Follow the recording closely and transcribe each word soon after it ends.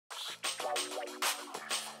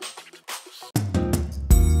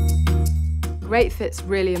Great fit's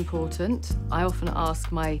really important. I often ask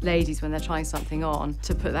my ladies when they're trying something on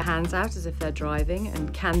to put their hands out as if they're driving,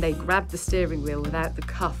 and can they grab the steering wheel without the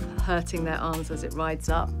cuff hurting their arms as it rides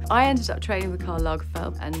up. I ended up training with Karl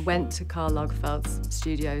Lagerfeld and went to Karl Lagerfeld's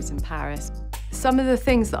studios in Paris. Some of the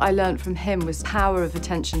things that I learned from him was power of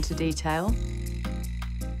attention to detail.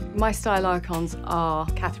 My style icons are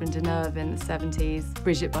Catherine Deneuve in the 70s,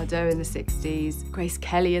 Brigitte Bardot in the 60s, Grace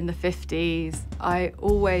Kelly in the 50s. I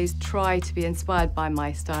always try to be inspired by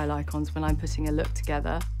my style icons when I'm putting a look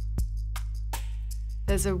together.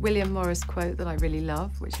 There's a William Morris quote that I really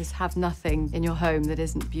love, which is, "Have nothing in your home that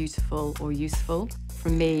isn't beautiful or useful." For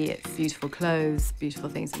me, it's beautiful clothes, beautiful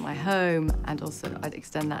things in my home, and also I'd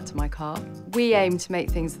extend that to my car. We aim to make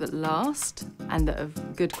things that last and that are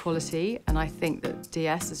of good quality, and I think that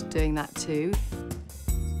DS is doing that too.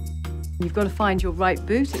 You've got to find your right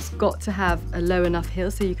boot. It's got to have a low enough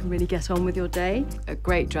heel so you can really get on with your day. A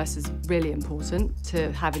great dress is really important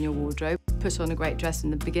to have in your wardrobe. Put on a great dress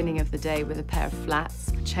in the beginning of the day with a pair of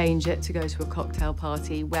flats, change it to go to a cocktail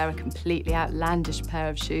party, wear a completely outlandish pair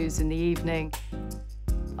of shoes in the evening.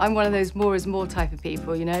 I'm one of those more is more type of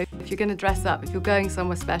people, you know. If you're going to dress up, if you're going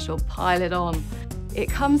somewhere special, pile it on. It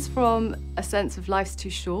comes from a sense of life's too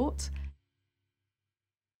short,